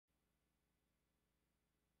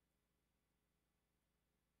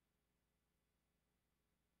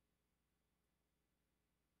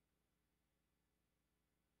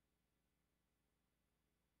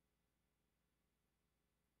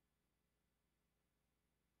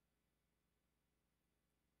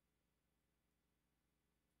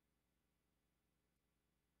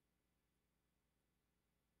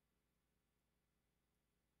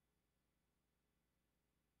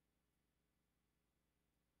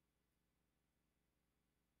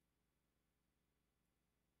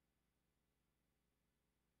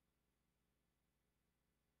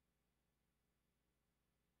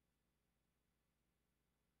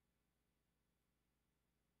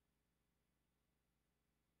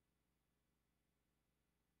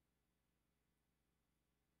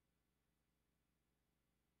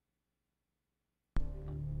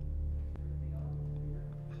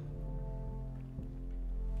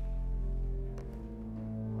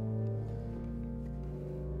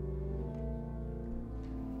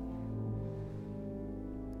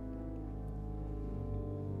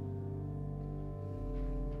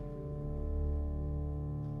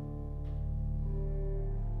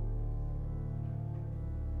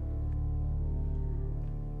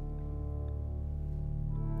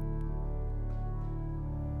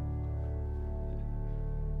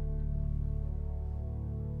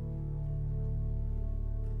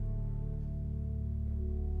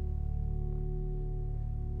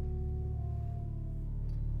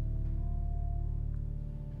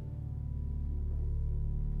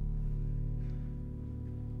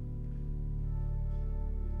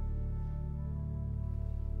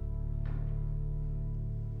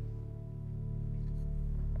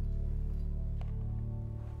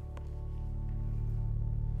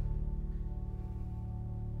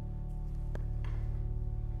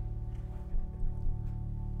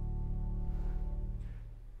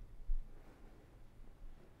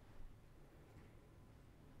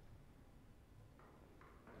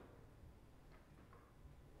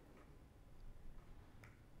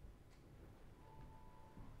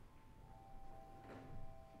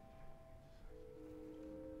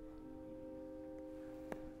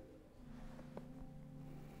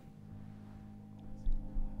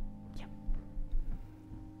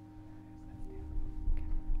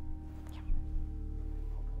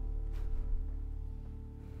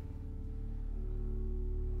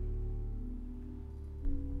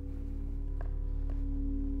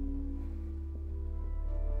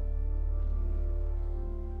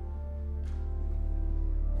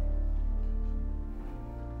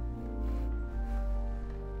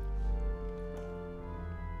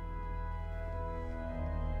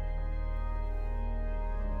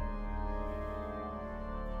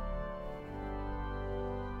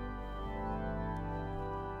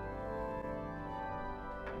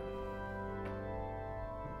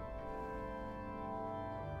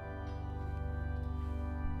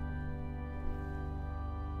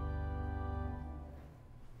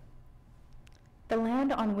The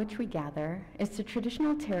land on which we gather is the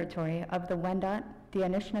traditional territory of the Wendat, the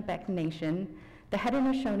Anishinaabeg Nation, the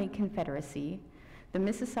Haudenosaunee Confederacy, the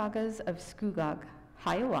Mississaugas of Scugog,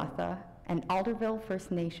 Hiawatha, and Alderville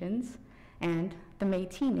First Nations, and the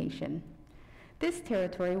Métis Nation. This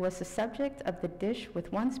territory was the subject of the Dish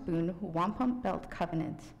with One Spoon Wampum Belt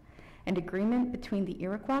Covenant, an agreement between the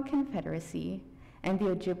Iroquois Confederacy and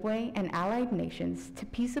the Ojibwe and allied nations to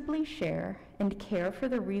peaceably share and care for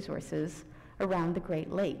the resources around the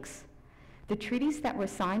Great Lakes. The treaties that were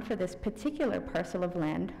signed for this particular parcel of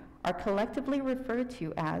land are collectively referred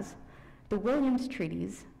to as the Williams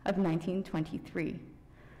Treaties of 1923.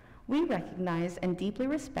 We recognize and deeply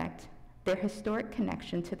respect their historic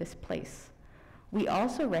connection to this place. We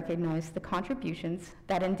also recognize the contributions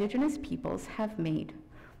that Indigenous peoples have made,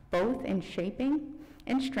 both in shaping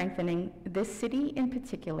and strengthening this city in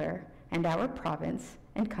particular and our province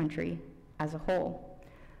and country as a whole.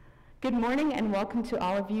 Good morning and welcome to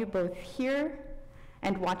all of you both here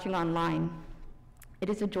and watching online. It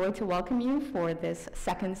is a joy to welcome you for this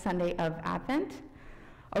second Sunday of Advent.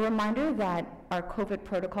 A reminder that our COVID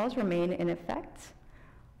protocols remain in effect.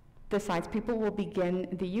 The sides people will begin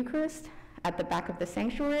the Eucharist at the back of the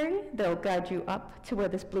sanctuary. They'll guide you up to where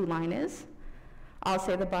this blue line is. I'll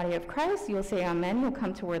say the body of Christ, you'll say amen, you'll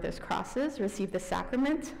come to where this cross is, receive the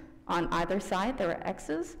sacrament. On either side there are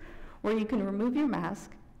X's where you can remove your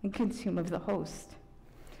mask and consume of the host.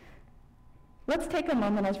 Let's take a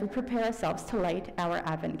moment as we prepare ourselves to light our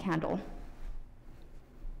Advent candle.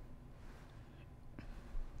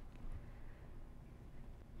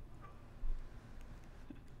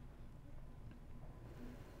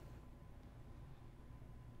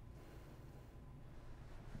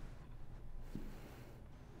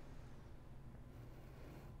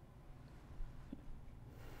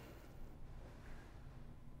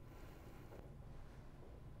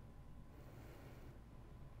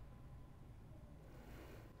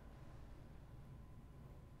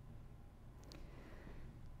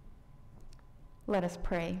 Let us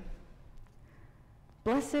pray.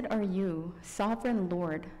 Blessed are you, sovereign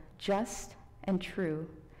Lord, just and true.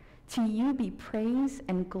 To you be praise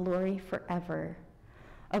and glory forever.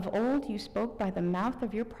 Of old you spoke by the mouth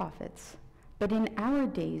of your prophets, but in our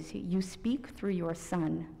days you speak through your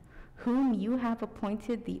Son, whom you have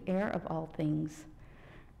appointed the heir of all things.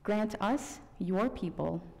 Grant us, your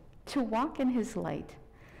people, to walk in his light,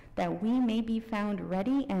 that we may be found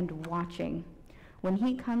ready and watching when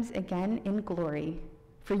he comes again in glory,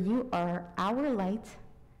 for you are our light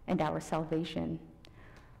and our salvation.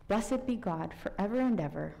 Blessed be God forever and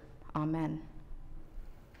ever. Amen.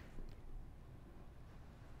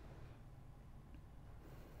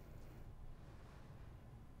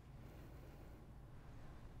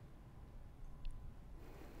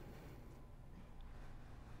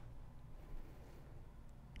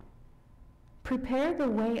 Prepare the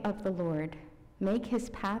way of the Lord, make his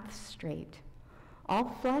paths straight. All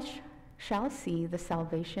flesh shall see the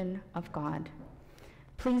salvation of God.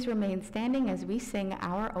 Please remain standing as we sing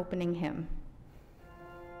our opening hymn.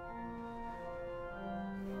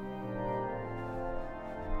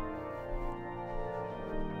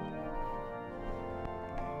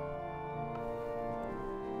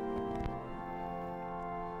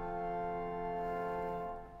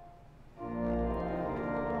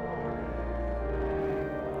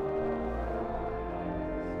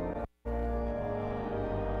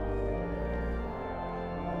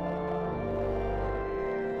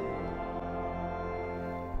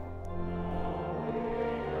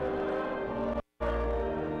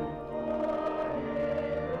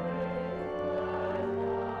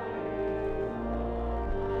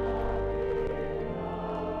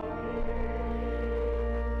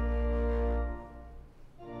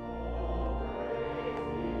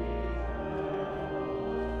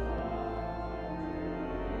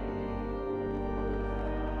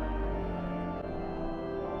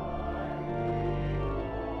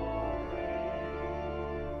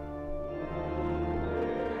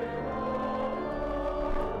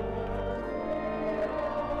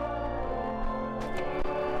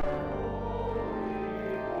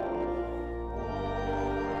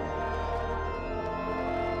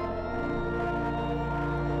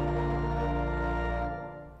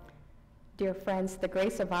 Dear friends, the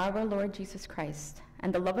grace of our Lord Jesus Christ,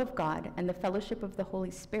 and the love of God, and the fellowship of the Holy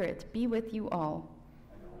Spirit be with you all.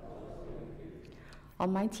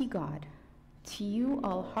 Almighty God, to you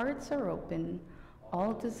all hearts are open,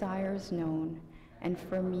 all desires known, and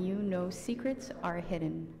from you no secrets are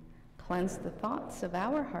hidden. Cleanse the thoughts of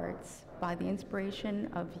our hearts by the inspiration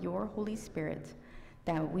of your Holy Spirit,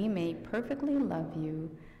 that we may perfectly love you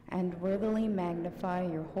and worthily magnify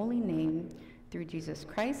your holy name, through Jesus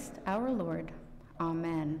Christ our Lord.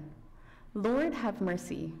 Amen. Lord, have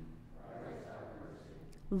mercy.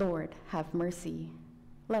 Lord, have mercy.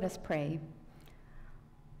 Let us pray.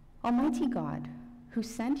 Almighty God, who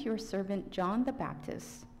sent your servant John the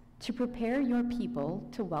Baptist to prepare your people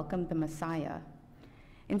to welcome the Messiah,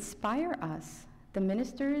 inspire us, the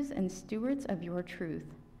ministers and stewards of your truth,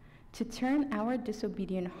 to turn our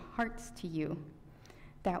disobedient hearts to you,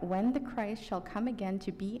 that when the Christ shall come again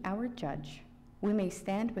to be our judge, we may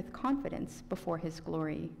stand with confidence before his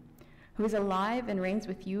glory, who is alive and reigns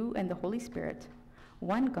with you and the Holy Spirit,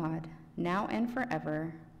 one God, now and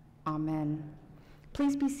forever. Amen.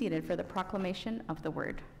 Please be seated for the proclamation of the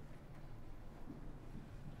word.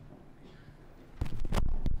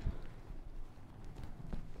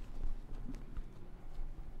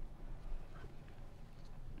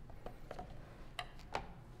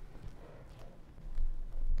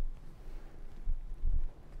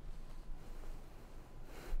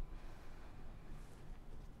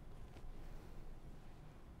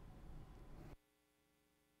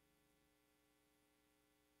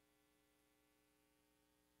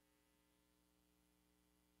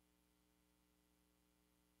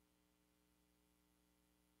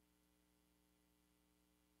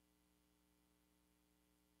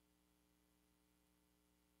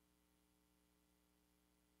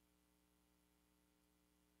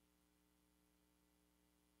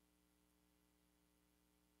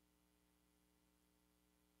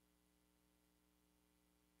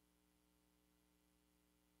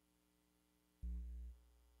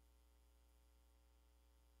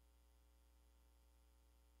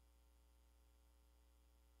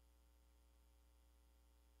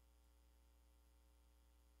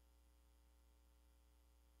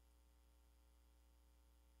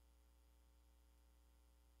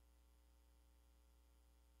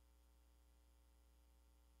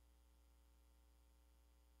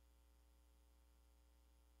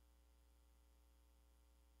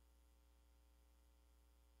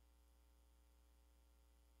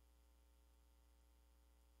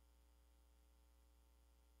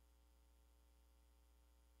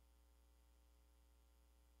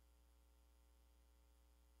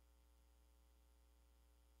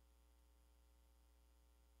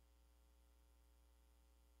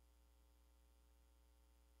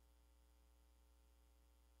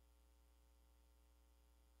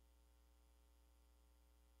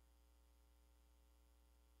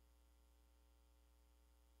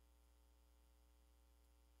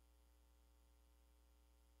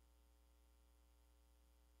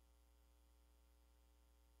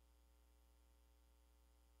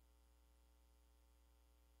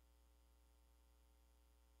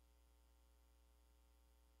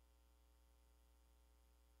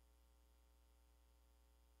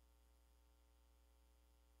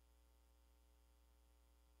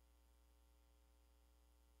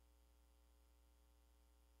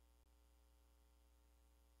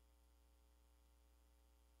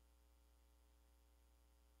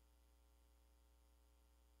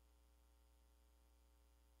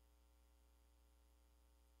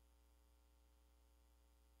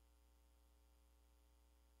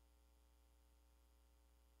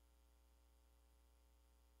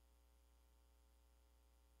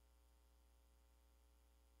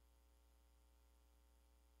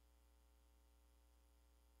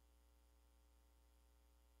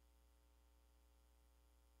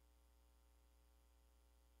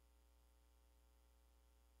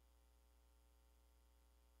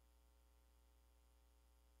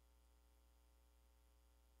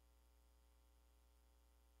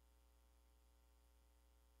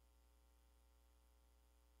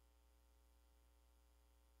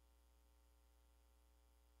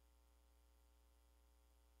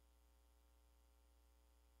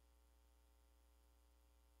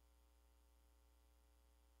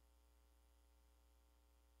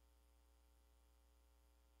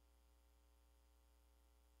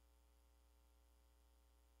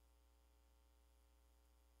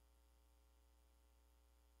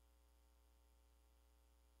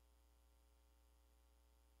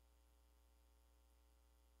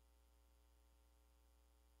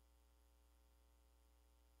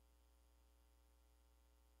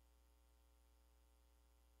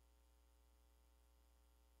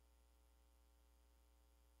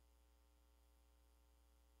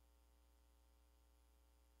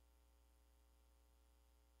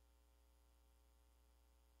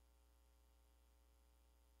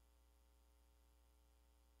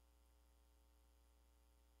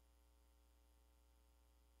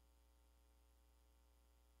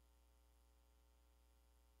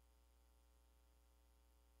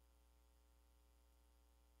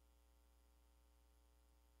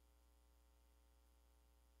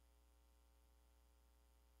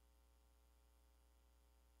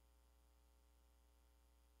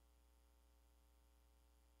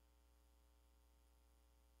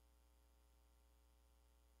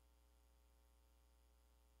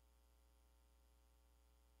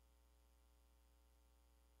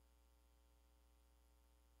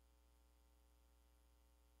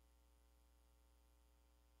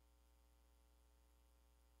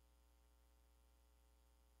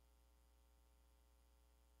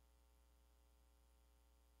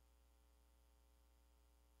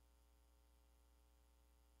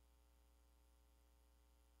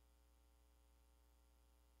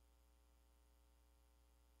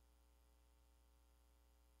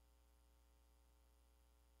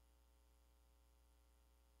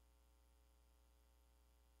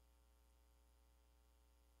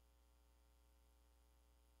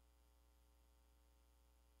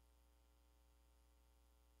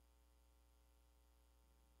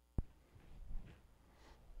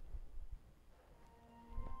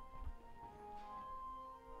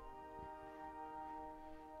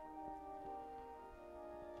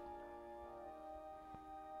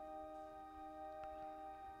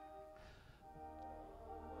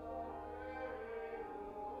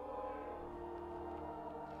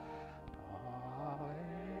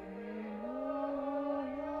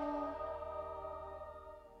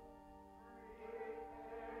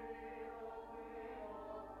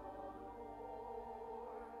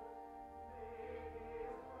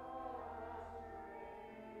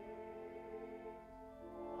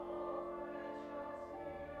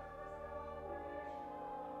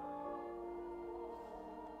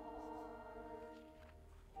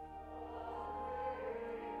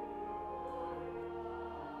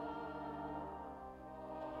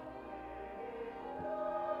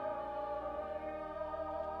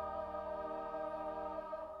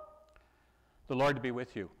 The Lord be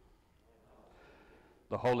with you.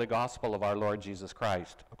 The Holy Gospel of our Lord Jesus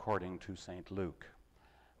Christ according to St. Luke.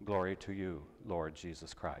 Glory to you, Lord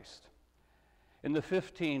Jesus Christ. In the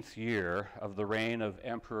 15th year of the reign of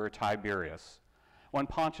Emperor Tiberius, when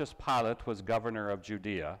Pontius Pilate was governor of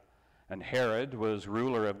Judea, and Herod was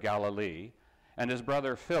ruler of Galilee, and his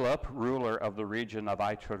brother Philip, ruler of the region of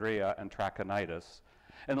Iturea and Trachonitis,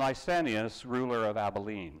 and Lysanias, ruler of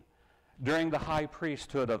Abilene, during the high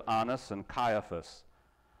priesthood of Annas and Caiaphas,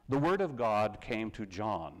 the word of God came to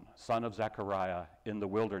John, son of Zechariah, in the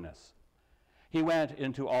wilderness. He went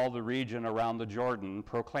into all the region around the Jordan,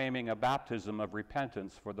 proclaiming a baptism of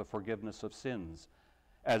repentance for the forgiveness of sins,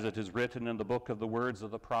 as it is written in the book of the words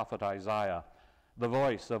of the prophet Isaiah, the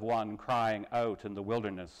voice of one crying out in the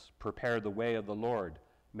wilderness, prepare the way of the Lord,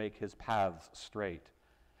 make his paths straight.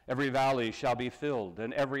 Every valley shall be filled,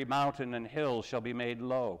 and every mountain and hill shall be made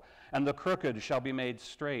low, and the crooked shall be made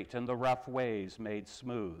straight, and the rough ways made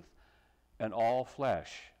smooth, and all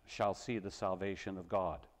flesh shall see the salvation of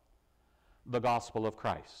God. The Gospel of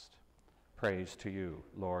Christ. Praise to you,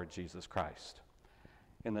 Lord Jesus Christ.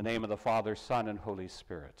 In the name of the Father, Son, and Holy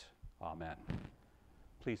Spirit. Amen.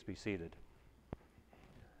 Please be seated.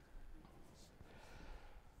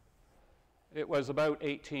 It was about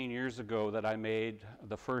 18 years ago that I made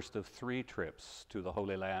the first of 3 trips to the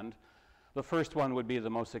Holy Land. The first one would be the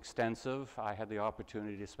most extensive. I had the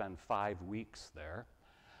opportunity to spend 5 weeks there,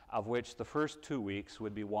 of which the first 2 weeks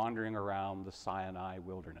would be wandering around the Sinai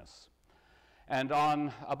wilderness. And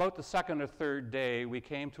on about the second or third day, we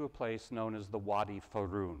came to a place known as the Wadi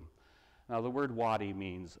Faroun. Now, the word wadi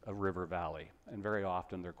means a river valley, and very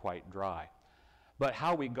often they're quite dry. But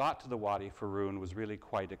how we got to the Wadi Faroun was really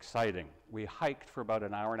quite exciting. We hiked for about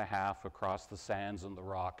an hour and a half across the sands and the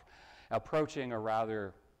rock, approaching a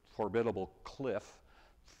rather formidable cliff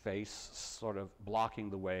face, sort of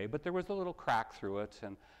blocking the way, but there was a little crack through it,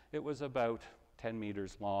 and it was about 10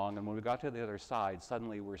 meters long, and when we got to the other side,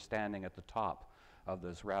 suddenly we're standing at the top of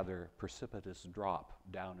this rather precipitous drop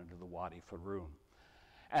down into the Wadi Faroun.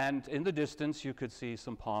 And in the distance, you could see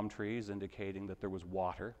some palm trees indicating that there was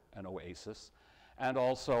water, an oasis. And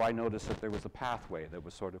also, I noticed that there was a pathway that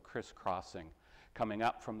was sort of crisscrossing, coming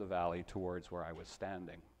up from the valley towards where I was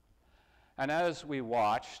standing. And as we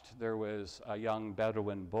watched, there was a young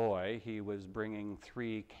Bedouin boy. He was bringing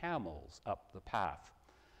 3 camels up the path.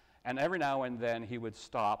 And every now and then, he would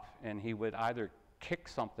stop, and he would either kick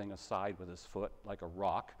something aside with his foot, like a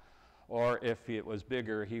rock, or if it was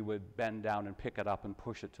bigger, he would bend down and pick it up and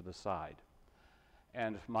push it to the side.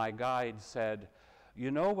 And my guide said, you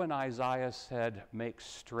know when Isaiah said, make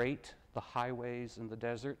straight the highways in the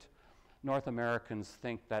desert? North Americans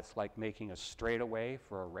think that's like making a straightaway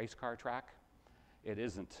for a race car track. It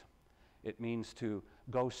isn't. It means to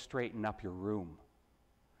go straighten up your room,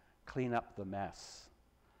 clean up the mess,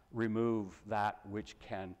 remove that which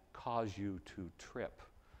can cause you to trip.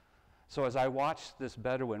 So as I watched this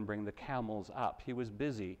Bedouin bring the camels up, he was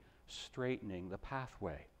busy straightening the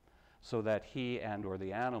pathway, so that he and or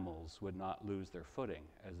the animals would not lose their footing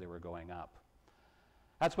as they were going up.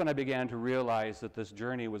 That's when I began to realize that this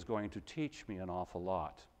journey was going to teach me an awful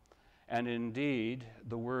lot. And indeed,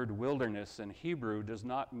 the word wilderness in Hebrew does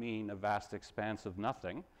not mean a vast expanse of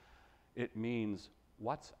nothing. It means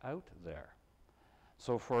what's out there.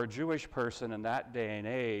 So for a Jewish person in that day and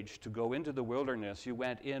age to go into the wilderness, you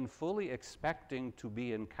went in fully expecting to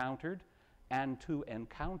be encountered and to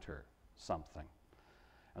encounter something.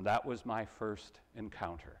 And that was my first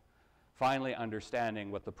encounter, finally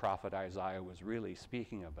understanding what the prophet Isaiah was really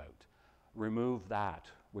speaking about. Remove that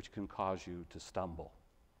which can cause you to stumble.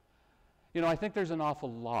 You know, I think there's an awful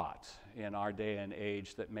lot in our day and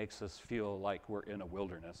age that makes us feel like we're in a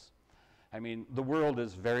wilderness. I mean, the world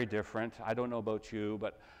is very different. I don't know about you,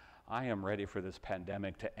 but I am ready for this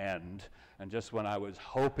pandemic to end. And just when I was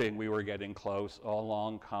hoping we were getting close,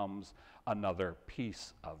 along comes another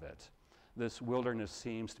piece of it. This wilderness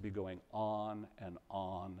seems to be going on and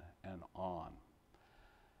on and on.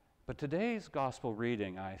 But today's gospel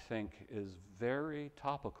reading, I think, is very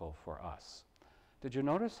topical for us. Did you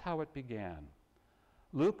notice how it began?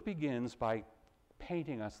 Luke begins by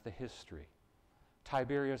painting us the history.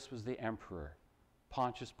 Tiberius was the emperor.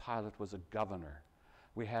 Pontius Pilate was a governor.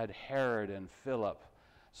 We had Herod and Philip,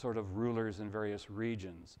 sort of rulers in various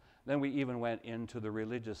regions. Then we even went into the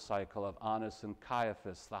religious cycle of Annas and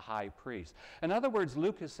Caiaphas, the high priest. In other words,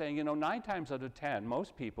 Luke is saying, you know, 9 times out of 10,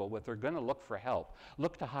 most people, if they're going to look for help,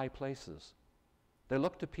 look to high places. They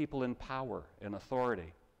look to people in power, in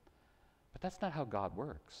authority. But that's not how God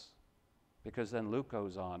works. Because then Luke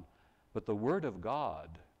goes on, but the word of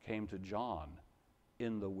God came to John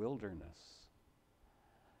in the wilderness.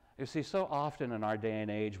 You see, so often in our day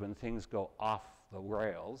and age when things go off the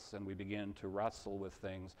rails and we begin to wrestle with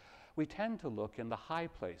things, we tend to look in the high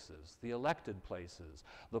places, the elected places,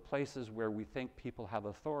 the places where we think people have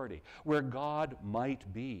authority, where God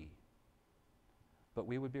might be. But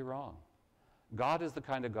we would be wrong. God is the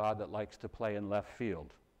kind of God that likes to play in left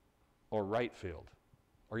field, or right field,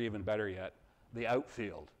 or even better yet, the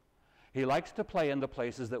outfield. He likes to play in the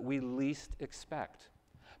places that we least expect.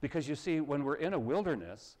 Because you see, when we're in a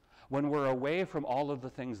wilderness, when we're away from all of the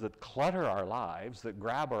things that clutter our lives, that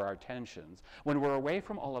grab our attentions, when we're away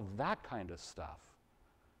from all of that kind of stuff,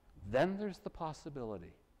 then there's the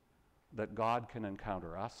possibility that God can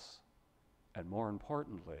encounter us, and more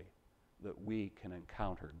importantly, that we can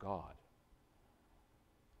encounter God.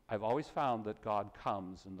 I've always found that God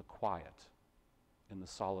comes in the quiet, in the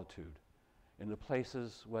solitude, in the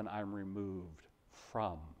places when I'm removed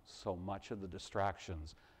from so much of the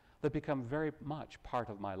distractions that become very much part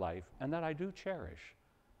of my life and that I do cherish,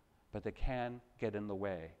 but they can get in the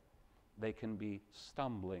way. They can be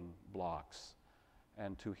stumbling blocks.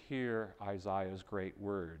 And to hear Isaiah's great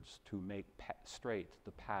words, to make straight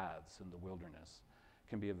the paths in the wilderness,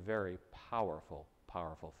 can be a very powerful,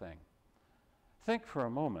 powerful thing. Think for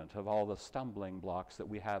a moment of all the stumbling blocks that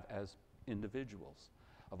we have as individuals,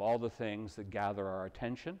 of all the things that gather our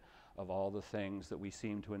attention, of all the things that we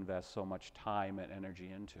seem to invest so much time and energy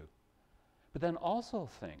into. But then also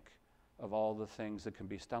think of all the things that can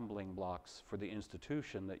be stumbling blocks for the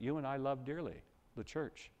institution that you and I love dearly, the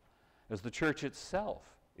church. As the church itself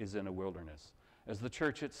is in a wilderness, as the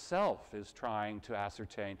church itself is trying to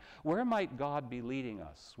ascertain, where might God be leading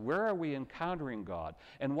us? Where are we encountering God?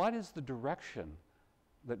 And what is the direction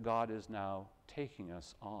that God is now taking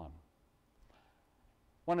us on?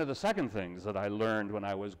 One of the second things that I learned when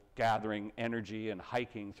I was gathering energy and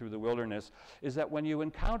hiking through the wilderness is that when you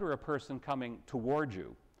encounter a person coming toward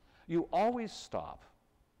you, you always stop,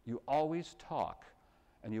 you always talk,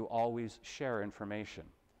 and you always share information.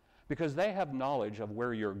 Because they have knowledge of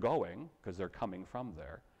where you're going, because they're coming from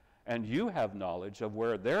there, and you have knowledge of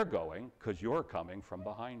where they're going, because you're coming from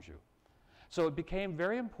behind you. So it became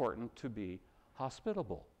very important to be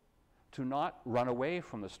hospitable, to not run away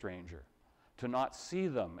from the stranger, to not see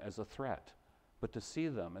them as a threat, but to see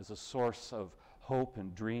them as a source of hope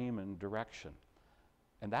and dream and direction.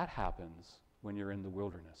 And that happens when you're in the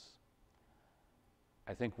wilderness.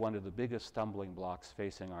 I think one of the biggest stumbling blocks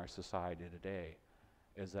facing our society today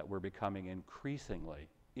is that we're becoming increasingly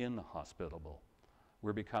inhospitable.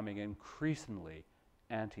 We're becoming increasingly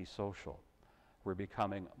antisocial. We're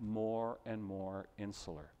becoming more and more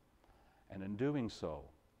insular. And in doing so,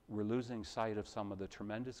 we're losing sight of some of the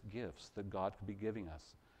tremendous gifts that God could be giving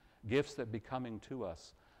us, gifts that be coming to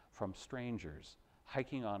us from strangers,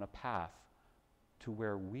 hiking on a path to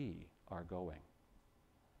where we are going.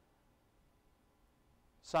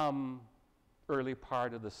 Some early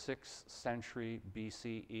part of the 6th century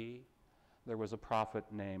BCE, there was a prophet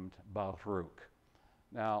named Baruch.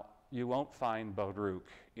 Now, you won't find Baruch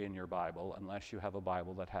in your Bible unless you have a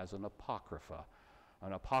Bible that has an apocrypha.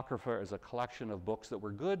 An apocrypha is a collection of books that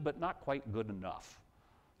were good, but not quite good enough.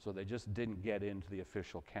 So they just didn't get into the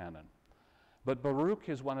official canon. But Baruch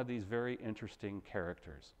is one of these very interesting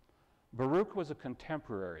characters. Baruch was a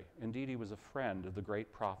contemporary. Indeed, he was a friend of the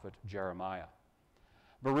great prophet Jeremiah.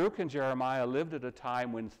 Baruch and Jeremiah lived at a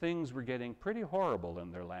time when things were getting pretty horrible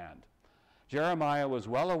in their land. Jeremiah was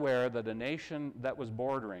well aware that a nation that was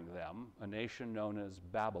bordering them, a nation known as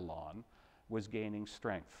Babylon, was gaining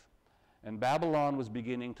strength. And Babylon was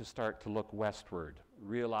beginning to start to look westward,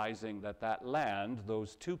 realizing that that land,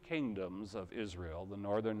 those two kingdoms of Israel, the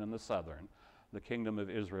northern and the southern, the kingdom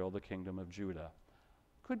of Israel, the kingdom of Judah,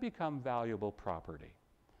 could become valuable property.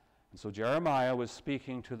 And so Jeremiah was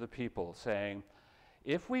speaking to the people, saying,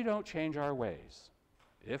 if we don't change our ways,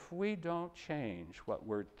 if we don't change what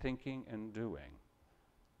we're thinking and doing,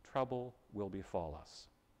 trouble will befall us.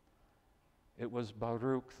 It was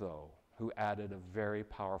Baruch, though, who added a very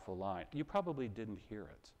powerful line. You probably didn't hear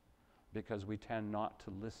it because we tend not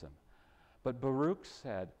to listen. But Baruch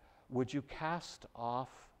said, would you cast off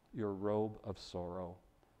your robe of sorrow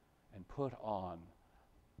and put on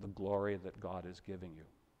the glory that God is giving you?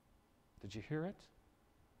 Did you hear it?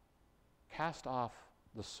 Cast off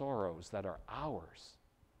the sorrows that are ours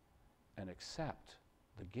and accept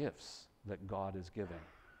the gifts that God is giving.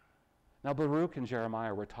 Now, Baruch and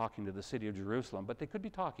Jeremiah were talking to the city of Jerusalem, but they could be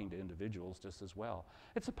talking to individuals just as well.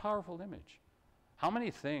 It's a powerful image. How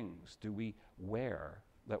many things do we wear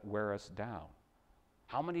that wear us down?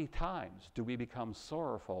 How many times do we become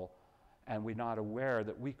sorrowful and we're not aware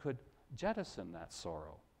that we could jettison that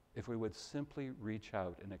sorrow? if we would simply reach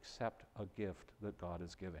out and accept a gift that God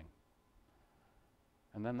is giving.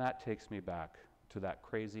 And then that takes me back to that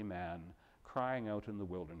crazy man crying out in the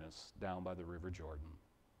wilderness down by the River Jordan.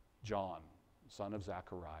 John, son of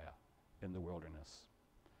Zechariah, in the wilderness.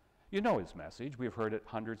 You know his message. We've heard it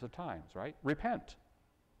hundreds of times, right? Repent.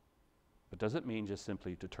 But does it mean just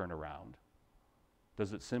simply to turn around?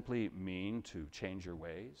 Does it simply mean to change your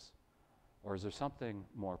ways? Or is there something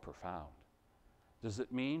more profound? Does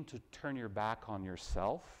it mean to turn your back on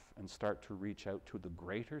yourself and start to reach out to the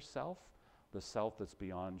greater self, the self that's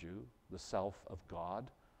beyond you, the self of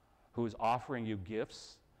God, who is offering you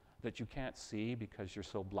gifts that you can't see because you're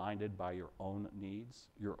so blinded by your own needs,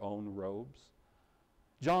 your own robes?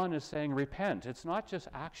 John is saying, repent. It's not just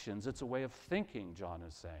actions, it's a way of thinking, John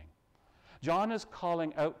is saying. John is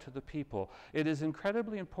calling out to the people. It is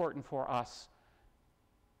incredibly important for us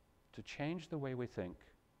to change the way we think,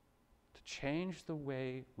 to change the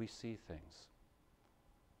way we see things.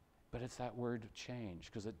 But it's that word change,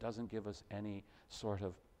 because it doesn't give us any sort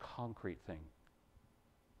of concrete thing.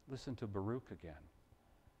 Listen to Baruch again.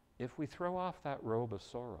 If we throw off that robe of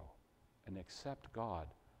sorrow and accept God,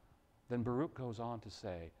 then Baruch goes on to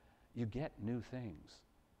say, you get new things.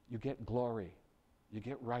 You get glory. You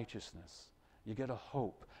get righteousness. You get a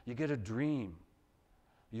hope. You get a dream.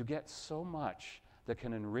 You get so much that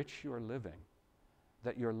can enrich your living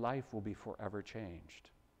that your life will be forever changed.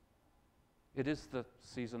 It is the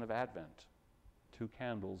season of Advent. 2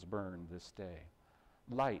 candles burn this day.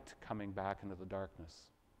 Light coming back into the darkness.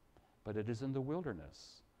 But it is in the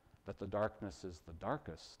wilderness that the darkness is the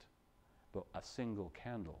darkest, but a single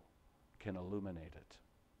candle can illuminate it.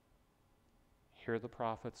 Hear the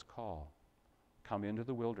prophet's call. Come into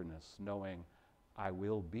the wilderness knowing I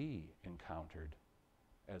will be encountered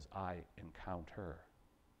as I encounter.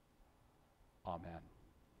 Amen.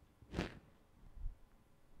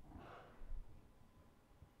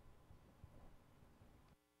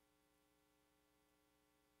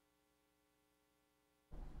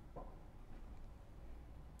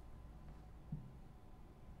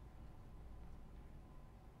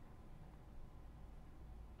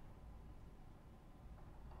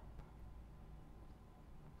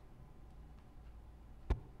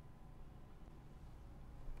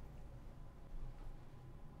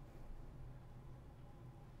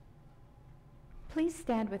 Please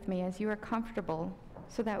stand with me as you are comfortable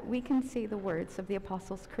so that we can say the words of the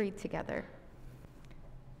Apostles' Creed together.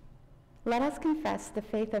 Let us confess the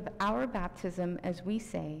faith of our baptism as we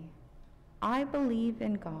say, I believe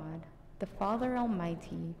in God, the Father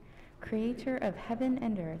Almighty, creator of heaven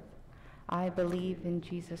and earth. I believe in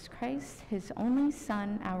Jesus Christ, his only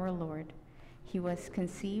Son, our Lord. He was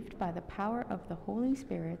conceived by the power of the Holy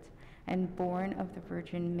Spirit and born of the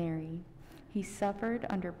Virgin Mary. He suffered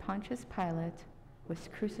under Pontius Pilate, was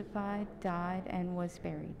crucified, died, and was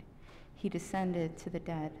buried. He descended to the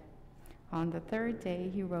dead. On the third day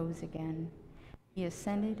he rose again. He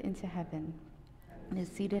ascended into heaven and is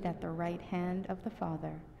seated at the right hand of the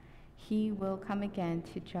Father. He will come again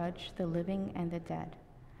to judge the living and the dead.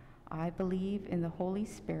 I believe in the Holy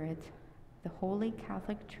Spirit, the Holy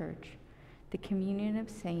Catholic Church, the communion of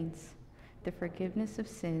saints, the forgiveness of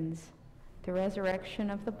sins, the resurrection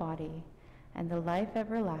of the body, and the life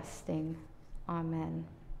everlasting. Amen.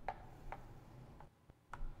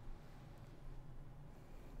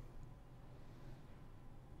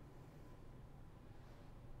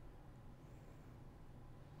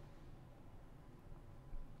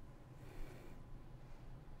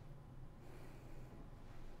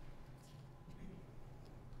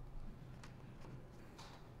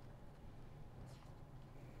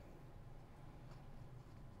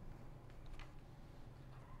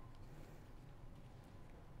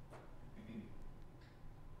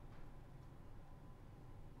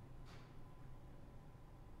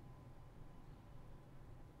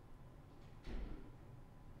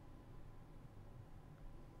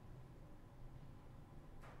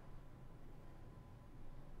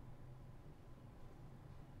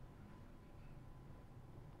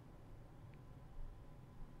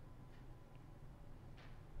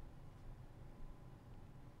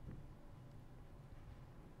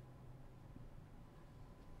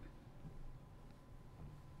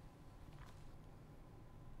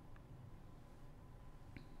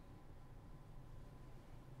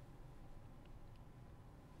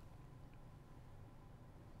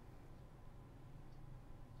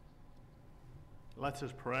 Let's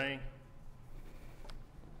just pray.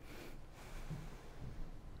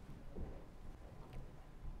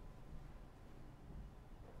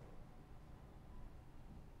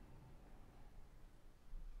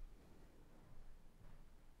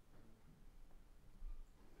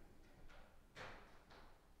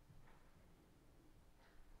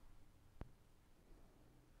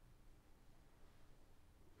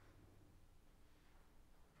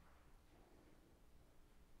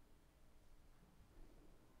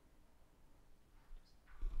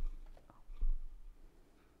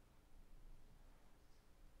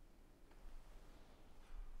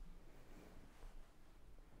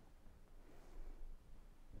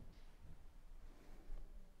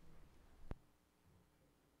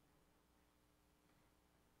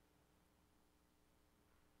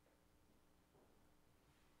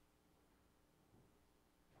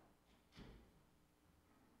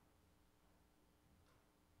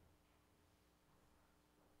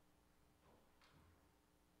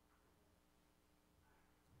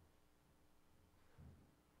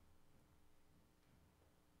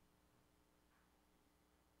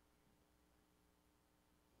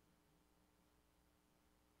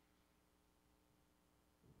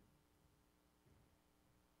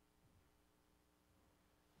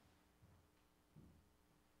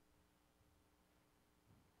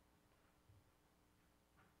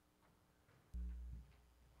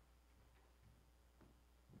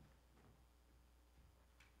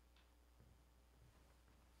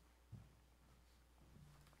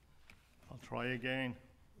 try again.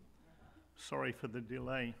 Sorry for the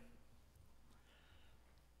delay.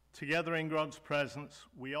 Together in God's presence,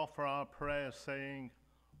 we offer our prayer saying,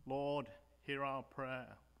 Lord, hear our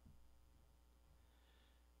prayer.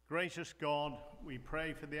 Gracious God, we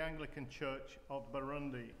pray for the Anglican Church of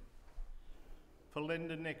Burundi, for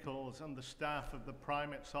Linda Nichols and the staff of the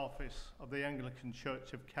Primate's Office of the Anglican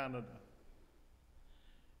Church of Canada.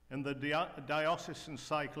 In the diocesan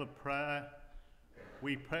cycle of prayer,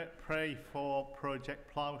 we pray for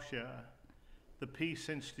Project Plowshare, the Peace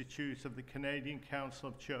Institute of the Canadian Council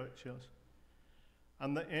of Churches,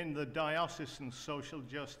 and in the diocesan social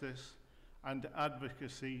justice and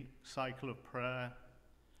advocacy cycle of prayer,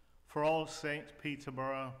 for All Saints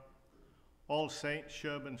Peterborough, All Saints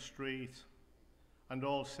Sherburn Street, and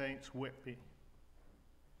All Saints Whitby.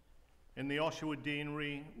 In the Oshawa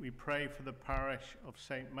Deanery, we pray for the parish of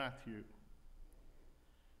St. Matthew.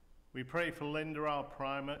 We pray for Linda, our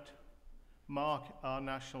primate, Mark, our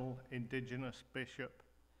national Indigenous bishop,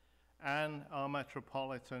 Anne, our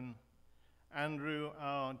metropolitan, Andrew,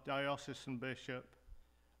 our diocesan bishop,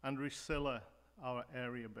 and Priscilla, our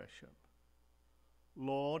area bishop.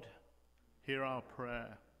 Lord, hear our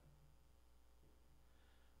prayer.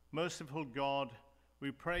 Merciful God,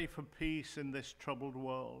 we pray for peace in this troubled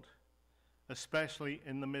world, especially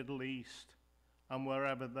in the Middle East and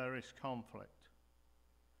wherever there is conflict.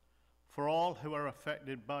 For all who are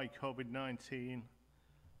affected by COVID-19,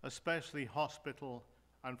 especially hospital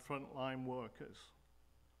and frontline workers,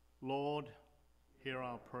 Lord, hear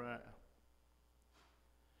our prayer.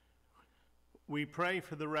 We pray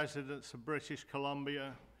for the residents of British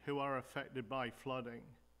Columbia who are affected by flooding,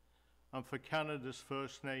 and for Canada's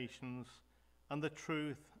First Nations and the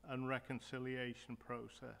Truth and Reconciliation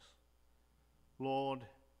process. Lord,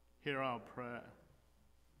 hear our prayer.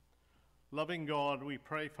 Loving God, we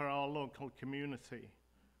pray for our local community,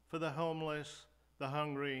 for the homeless, the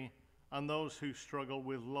hungry, and those who struggle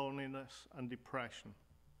with loneliness and depression.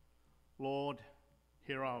 Lord,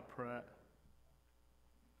 hear our prayer.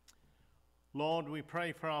 Lord, we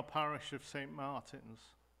pray for our parish of St. Martin's,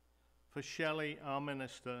 for Shelley, our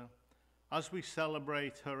minister, as we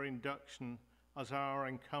celebrate her induction as our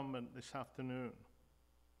incumbent this afternoon.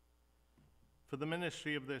 For the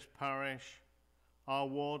ministry of this parish, our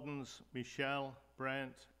wardens, Michelle,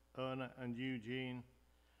 Brent, Erna, and Eugene,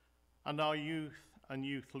 and our youth and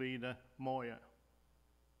youth leader, Moya.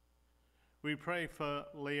 We pray for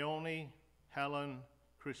Leonie, Helen,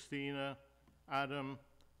 Christina, Adam,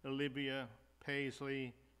 Olivia,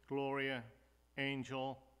 Paisley, Gloria,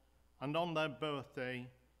 Angel, and on their birthday,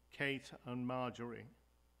 Kate and Marjorie.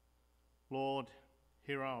 Lord,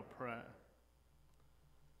 hear our prayer.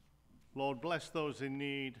 Lord, bless those in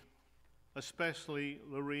need, especially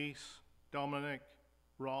Larice, Dominic,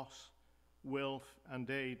 Ross, Wilf, and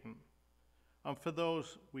Aidan, and for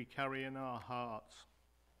those we carry in our hearts.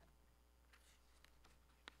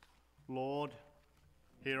 Lord,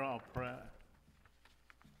 hear our prayer.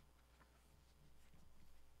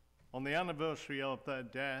 On the anniversary of their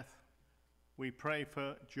death, we pray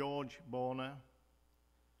for George Borner,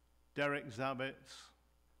 Derek Zabitz,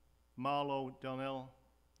 Marlo Donnell,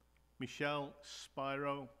 Michelle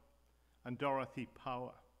Spiro, and Dorothy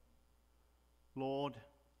Power. Lord,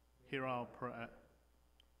 hear our prayer.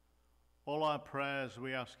 All our prayers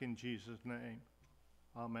we ask in Jesus' name.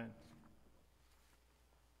 Amen.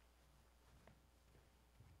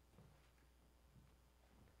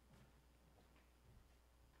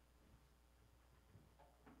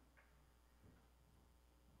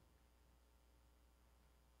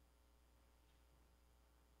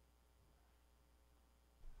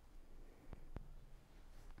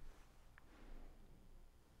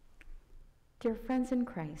 Dear friends in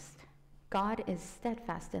Christ, God is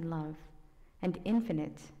steadfast in love and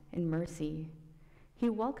infinite in mercy. He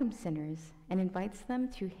welcomes sinners and invites them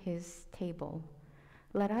to his table.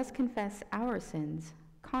 Let us confess our sins,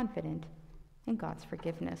 confident in God's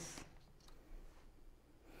forgiveness.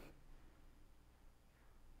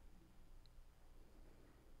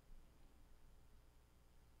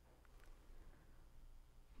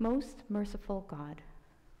 Most merciful God,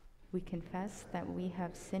 we confess that we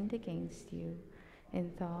have sinned against you in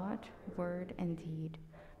thought, word, and deed,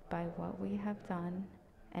 by what we have done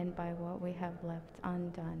and by what we have left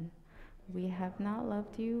undone. We have not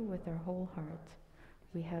loved you with our whole heart.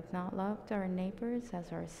 We have not loved our neighbors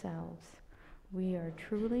as ourselves. We are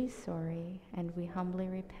truly sorry, and we humbly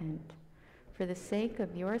repent. For the sake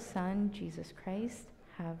of your Son, Jesus Christ,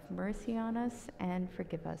 have mercy on us and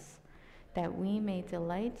forgive us, that we may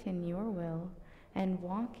delight in your will and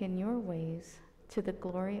walk in your ways to the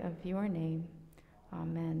glory of your name.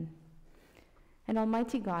 Amen. And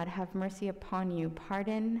Almighty God, have mercy upon you,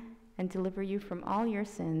 pardon and deliver you from all your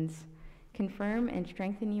sins, confirm and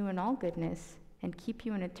strengthen you in all goodness, and keep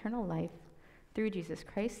you in eternal life, through Jesus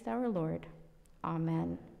Christ our Lord.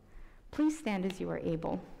 Amen. Please stand as you are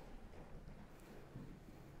able.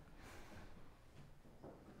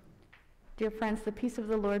 Dear friends, the peace of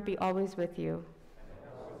the Lord be always with you.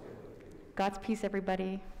 God's peace,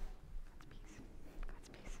 everybody. God's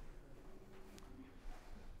peace.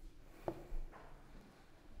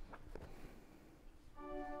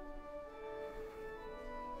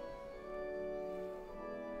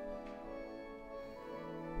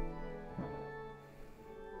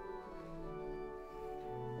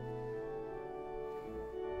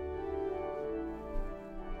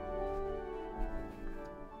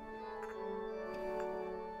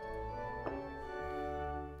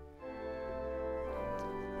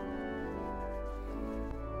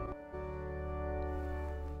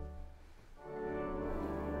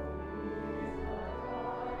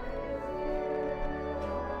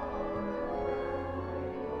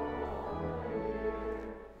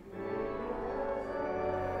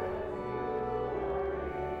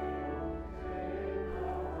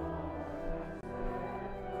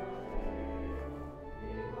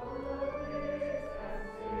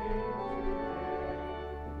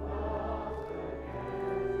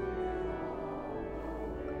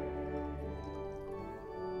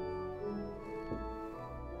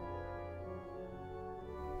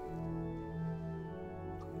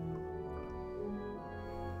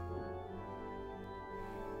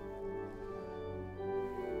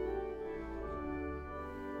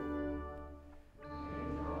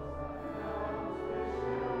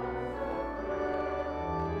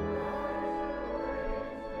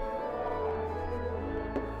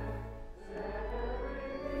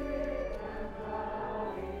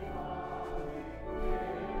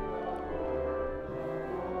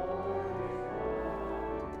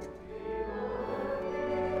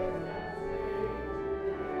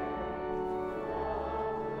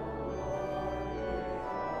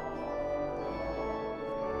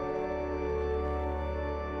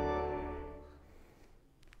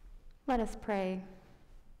 Let us pray.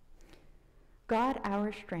 God,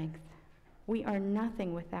 our strength, we are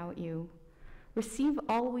nothing without you. Receive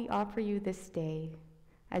all we offer you this day,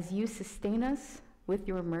 as you sustain us with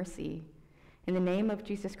your mercy. In the name of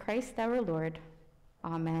Jesus Christ our Lord,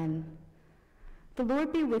 amen. The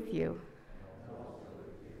Lord be with you.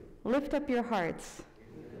 Lift up your hearts.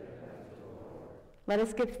 Let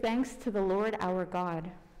us give thanks to the Lord our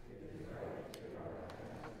God.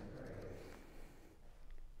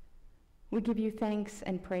 We give you thanks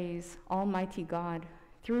and praise, Almighty God,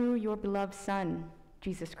 through your beloved Son,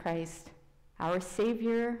 Jesus Christ, our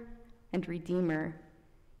Savior and Redeemer.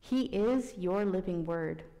 He is your living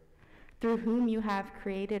Word, through whom you have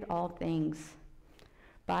created all things.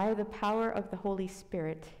 By the power of the Holy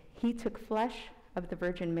Spirit, he took flesh of the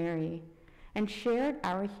Virgin Mary and shared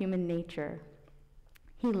our human nature.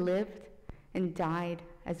 He lived and died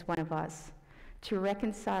as one of us to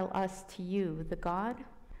reconcile us to you, the God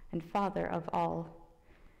and Father of all.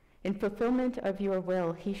 In fulfillment of your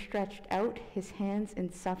will, he stretched out his hands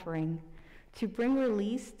in suffering to bring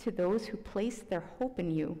release to those who placed their hope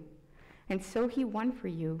in you, and so he won for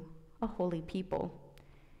you a holy people.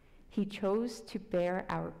 He chose to bear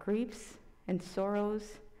our griefs and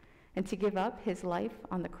sorrows and to give up his life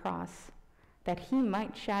on the cross, that he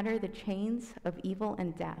might shatter the chains of evil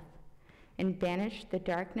and death and banish the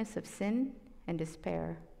darkness of sin and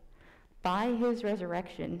despair. By his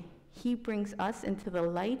resurrection, he brings us into the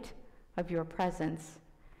light of your presence.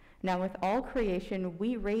 Now with all creation,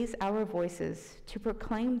 we raise our voices to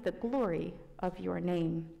proclaim the glory of your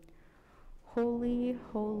name. Holy,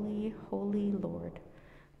 holy, holy Lord,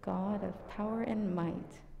 God of power and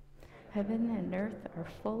might. Heaven and earth are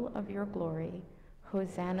full of your glory.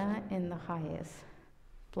 Hosanna in the highest.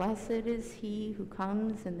 Blessed is he who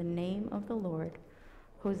comes in the name of the Lord.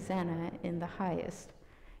 Hosanna in the highest.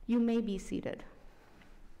 You may be seated.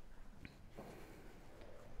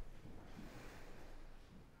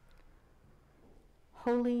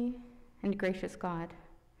 Holy and gracious God,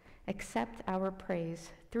 accept our praise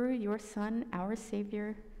through your Son, our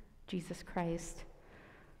Savior, Jesus Christ,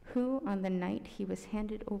 who on the night he was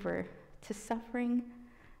handed over to suffering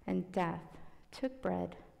and death took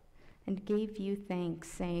bread and gave you thanks,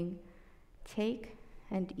 saying, "Take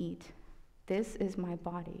and eat. This is my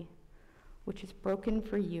body, which is broken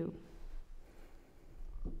for you."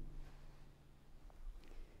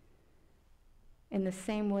 In the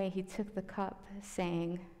same way, he took the cup,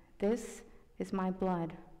 saying, "This is my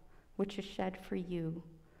blood, which is shed for you.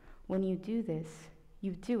 When you do this,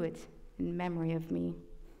 you do it in memory of me.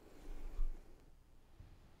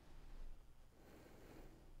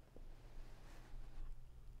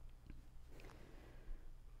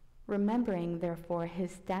 Remembering, therefore,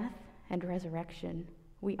 his death and resurrection,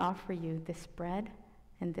 we offer you this bread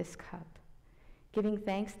and this cup, giving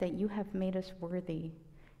thanks that you have made us worthy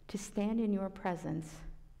to stand in your presence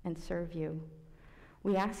and serve you.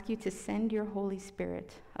 We ask you to send your Holy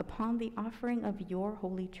Spirit upon the offering of your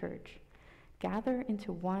holy church. Gather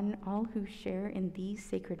into one all who share in these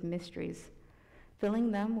sacred mysteries,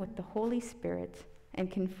 filling them with the Holy Spirit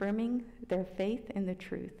and confirming their faith in the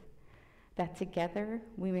truth, that together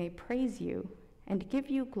we may praise you and give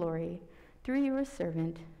you glory through your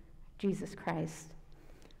servant, Jesus Christ.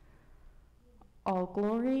 All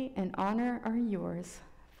glory and honor are yours,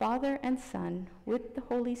 Father and Son, with the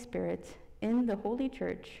Holy Spirit, in the Holy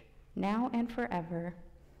Church, now and forever.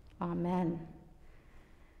 Amen.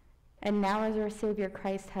 And now, as our Savior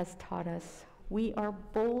Christ has taught us, we are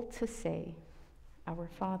bold to say, Our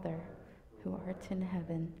Father, who art in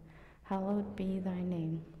heaven, hallowed be thy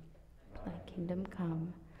name. Thy kingdom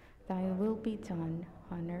come, thy will be done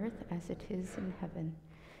on earth as it is in heaven.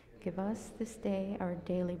 Give us this day our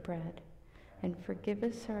daily bread, and forgive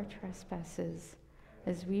us our trespasses,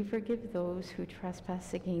 as we forgive those who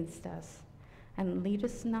trespass against us. And lead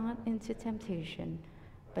us not into temptation,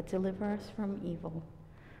 but deliver us from evil.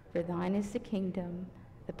 For thine is the kingdom,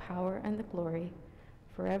 the power, and the glory,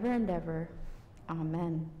 forever and ever.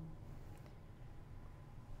 Amen.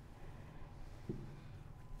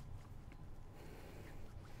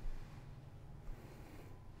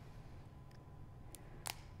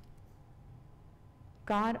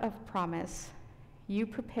 God of promise, you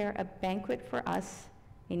prepare a banquet for us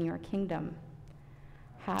in your kingdom.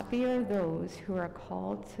 Happy are those who are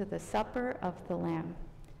called to the supper of the Lamb.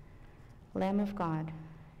 Lamb of God,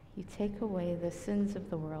 you take away the sins of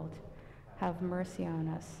the world. Have mercy on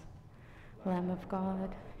us. Lamb of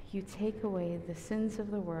God, you take away the sins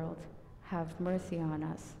of the world. Have mercy on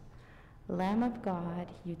us. Lamb of God,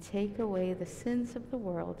 you take away the sins of the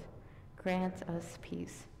world. Grant us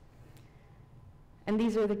peace. And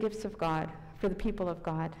these are the gifts of God for the people of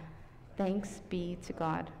God. Thanks be to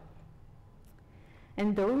God.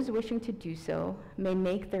 And those wishing to do so may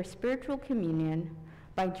make their spiritual communion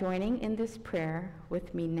by joining in this prayer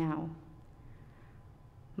with me now.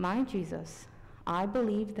 My Jesus, I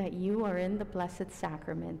believe that you are in the Blessed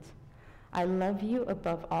Sacrament. I love you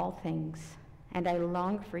above all things, and I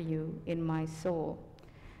long for you in my soul.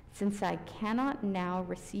 Since I cannot now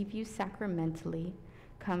receive you sacramentally,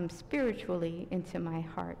 come spiritually into my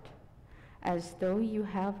heart. As though you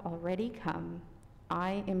have already come,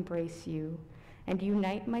 I embrace you and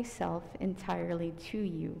unite myself entirely to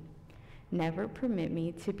you. Never permit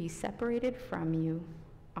me to be separated from you.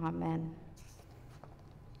 Amen.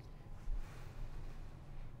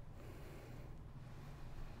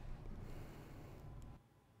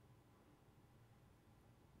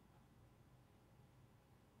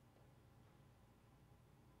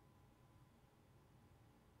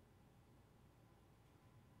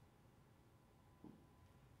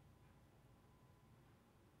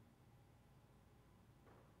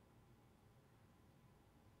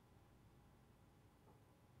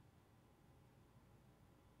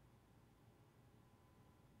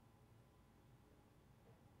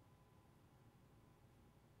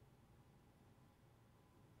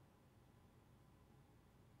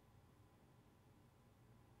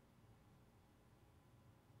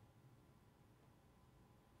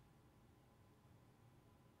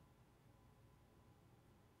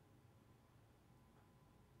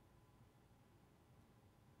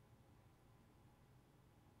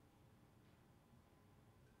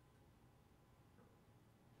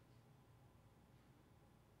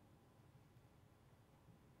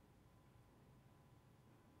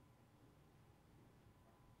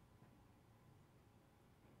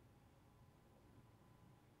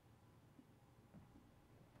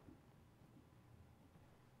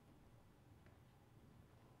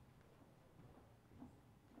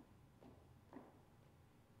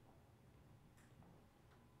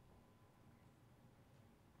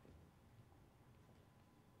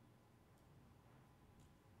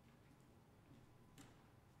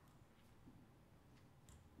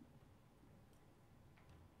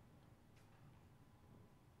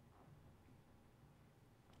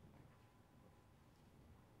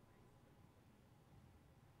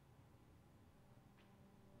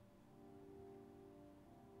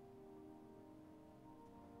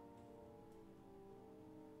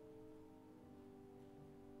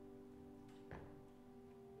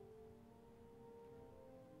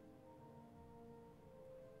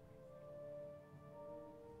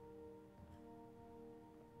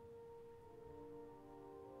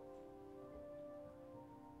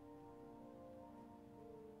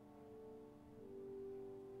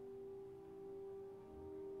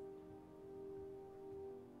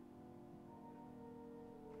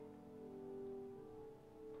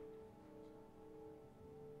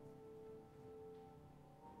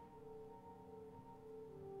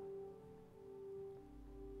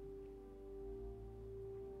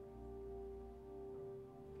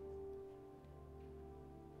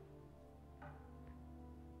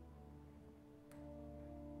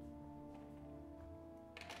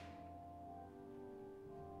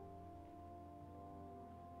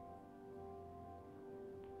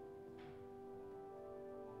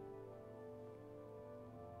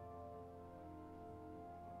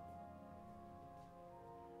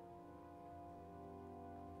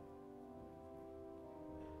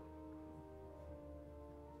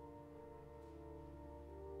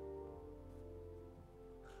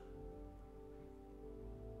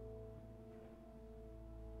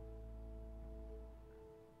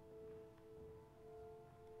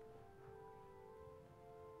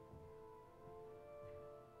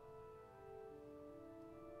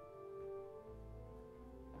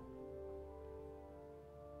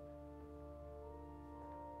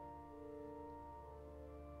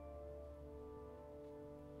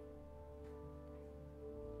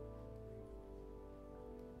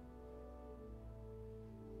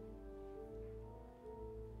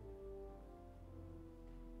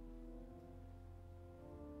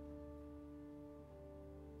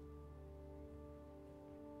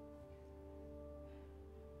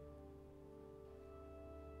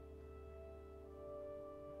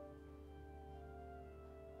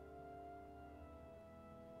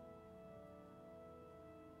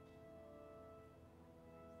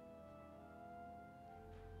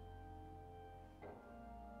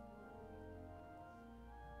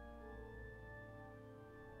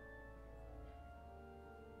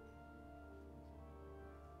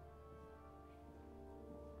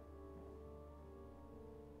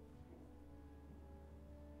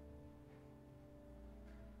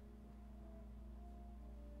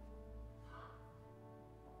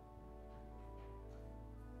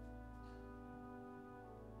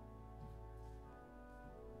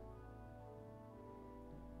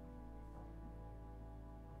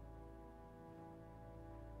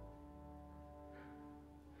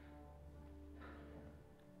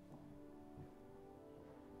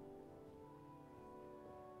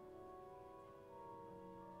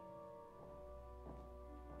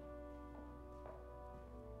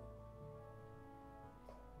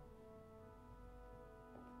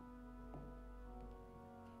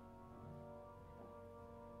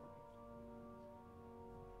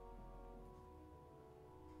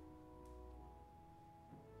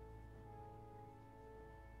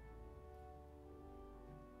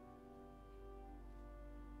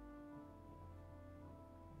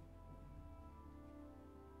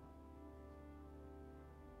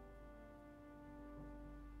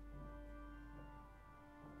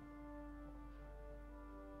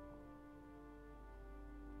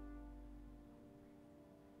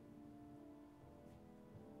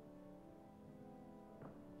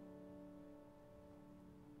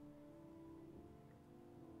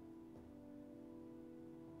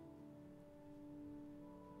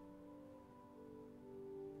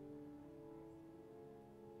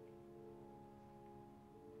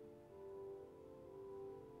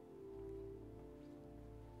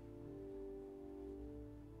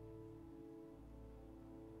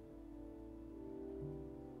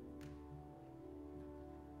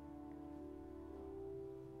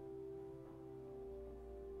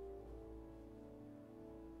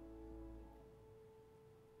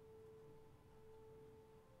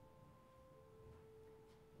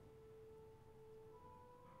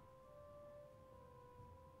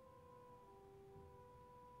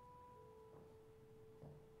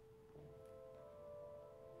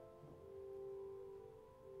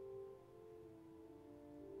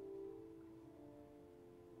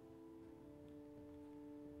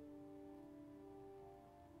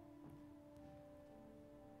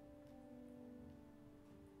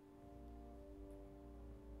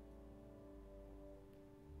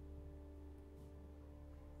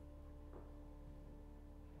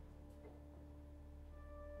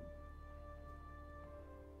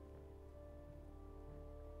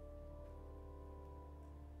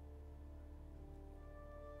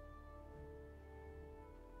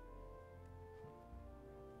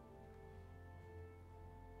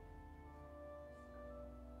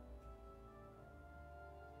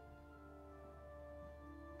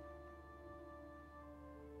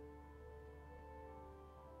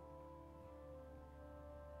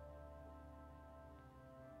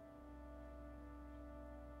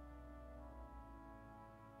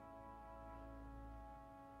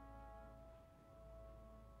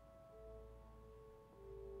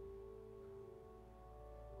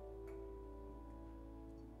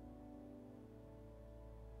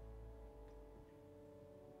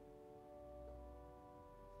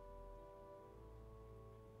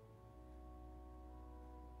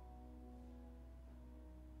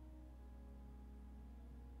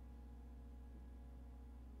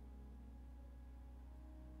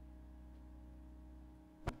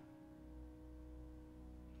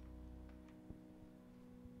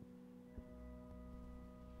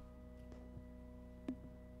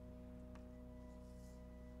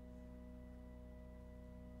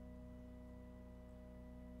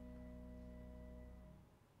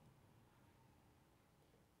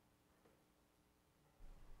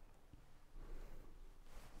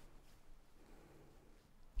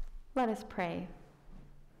 Let us pray.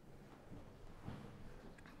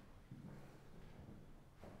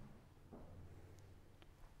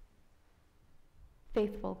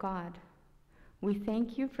 Faithful God, we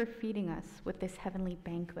thank you for feeding us with this heavenly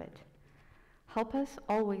banquet. Help us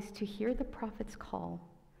always to hear the prophet's call,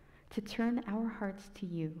 to turn our hearts to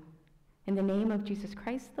you. In the name of Jesus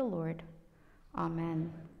Christ the Lord,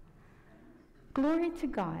 amen. Glory to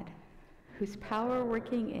God, whose power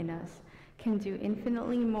working in us can do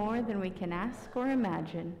infinitely more than we can ask or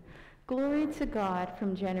imagine. Glory to God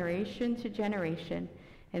from generation to generation,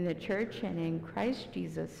 in the church and in Christ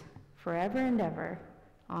Jesus, forever and ever.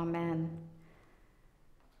 Amen.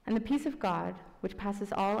 And the peace of God, which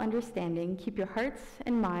passes all understanding, keep your hearts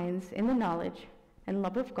and minds in the knowledge and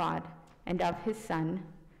love of God and of his Son,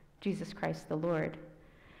 Jesus Christ the Lord.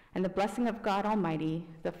 And the blessing of God Almighty,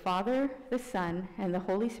 the Father, the Son, and the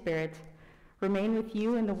Holy Spirit remain with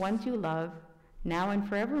you and the ones you love, now and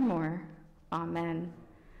forevermore. Amen.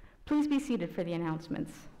 Please be seated for the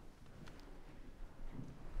announcements.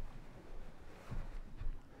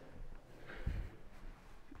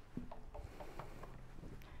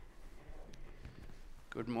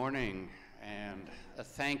 Good morning, and a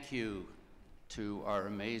thank you to our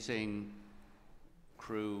amazing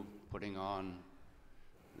crew putting on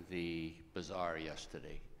the bazaar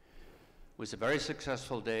yesterday. It was a very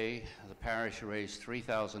successful day. The parish raised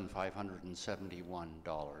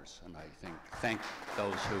 $3,571, and I thank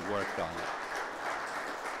those who worked on it.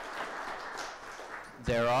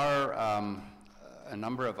 There are a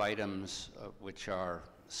number of items which are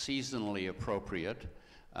seasonally appropriate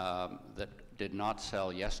that did not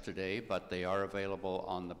sell yesterday, but they are available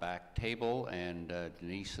on the back table, and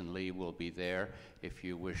Denise and Lee will be there if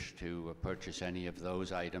you wish to purchase any of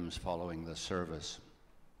those items following the service.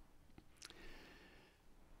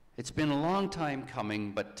 It's been a long time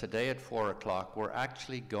coming, but today at 4 o'clock we're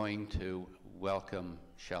actually going to welcome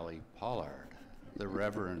Shelley Pollard, the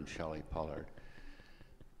Reverend Shelley Pollard.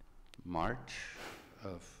 March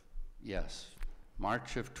of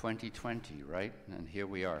 2020, right? And here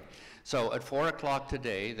we are. So at 4 o'clock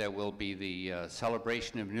today, there will be the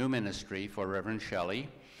celebration of new ministry for Reverend Shelley.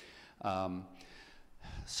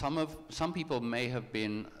 Some people may have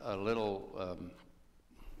been a little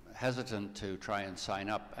hesitant to try and sign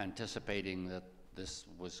up, anticipating that this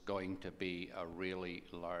was going to be a really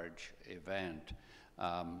large event.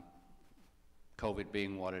 COVID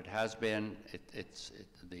being what it has been,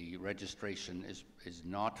 the registration is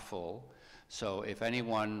not full. So if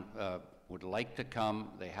anyone would like to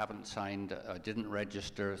come, they haven't signed, didn't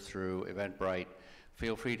register through Eventbrite,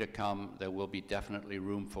 feel free to come. There will be definitely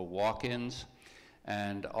room for walk-ins.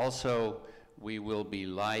 And also, we will be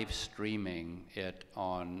live streaming it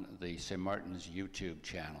on the St. Martin's YouTube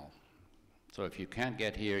channel. So if you can't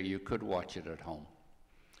get here, you could watch it at home.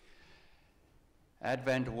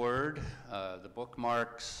 Advent Word, the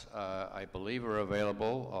bookmarks, I believe are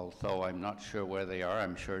available, although I'm not sure where they are.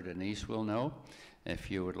 I'm sure Denise will know.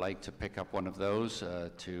 If you would like to pick up one of those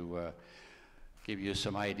to give you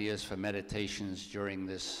some ideas for meditations during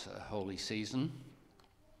this holy season.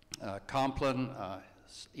 Compline,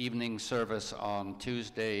 evening service on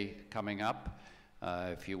Tuesday coming up.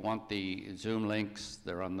 If you want the Zoom links,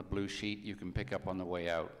 they're on the blue sheet. You can pick up on the way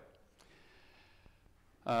out.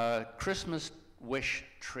 Christmas wish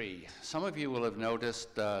tree. Some of you will have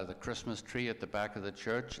noticed the Christmas tree at the back of the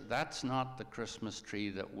church. That's not the Christmas tree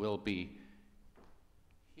that will be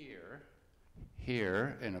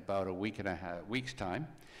here in about a week's time.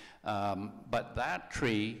 But that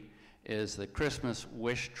tree is the Christmas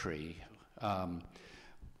wish tree.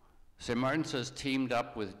 St. Martin's has teamed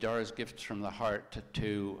up with Dora's Gifts from the Heart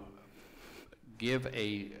to give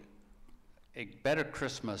a better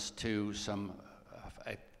Christmas to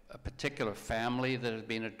a particular family that has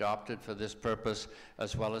been adopted for this purpose,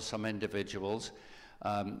 as well as some individuals.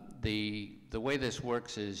 The way this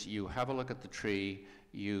works is you have a look at the tree,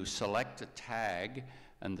 you select a tag,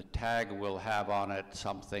 and the tag will have on it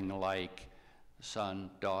something like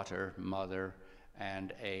son, daughter, mother,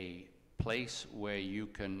 and a place where you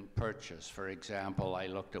can purchase. For example, I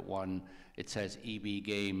looked at one, it says EB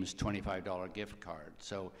Games $25 gift card.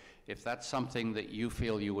 So if that's something that you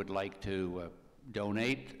feel you would like to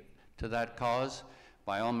donate to that cause,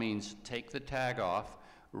 by all means take the tag off,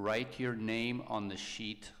 write your name on the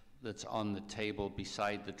sheet that's on the table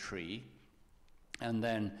beside the tree, and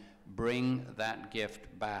then bring that gift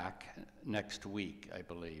back next week, I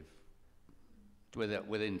believe.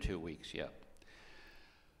 Within 2 weeks, yeah.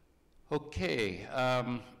 Okay,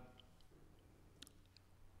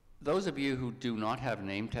 those of you who do not have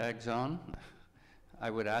name tags on, I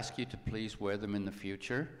would ask you to please wear them in the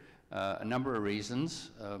future. A number of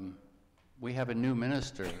reasons. We have a new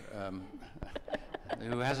minister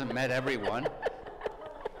who hasn't met everyone.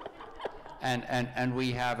 And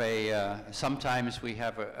we have sometimes we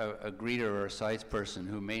have a greeter or a sides person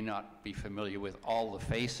who may not be familiar with all the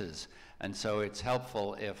faces. And so it's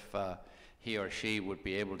helpful if he or she would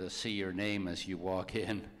be able to see your name as you walk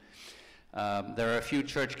in. There are a few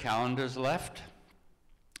church calendars left,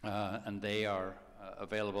 and they are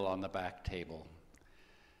available on the back table.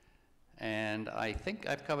 And I think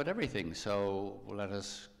I've covered everything, so let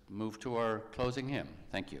us move to our closing hymn.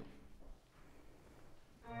 Thank you.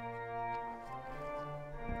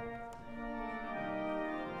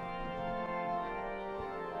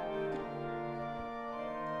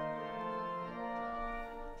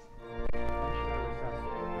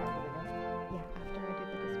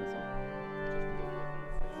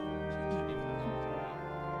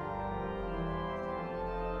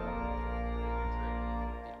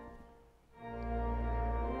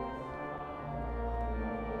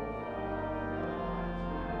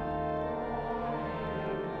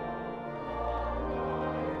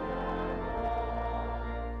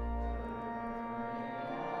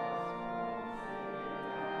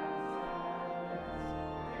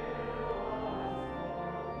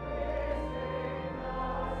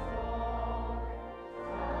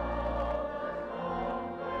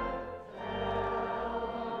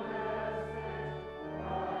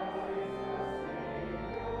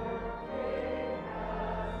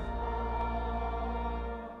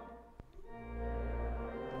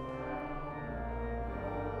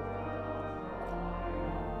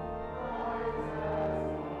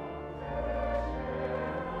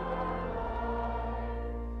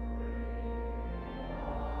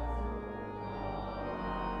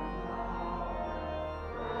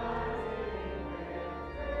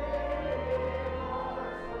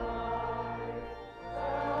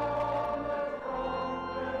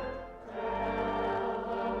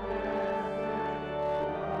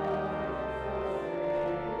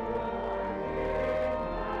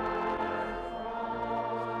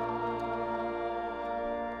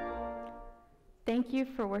 Thank you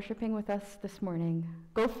for worshiping with us this morning.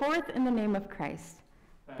 Go forth in the name of Christ.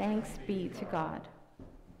 Thanks be to God.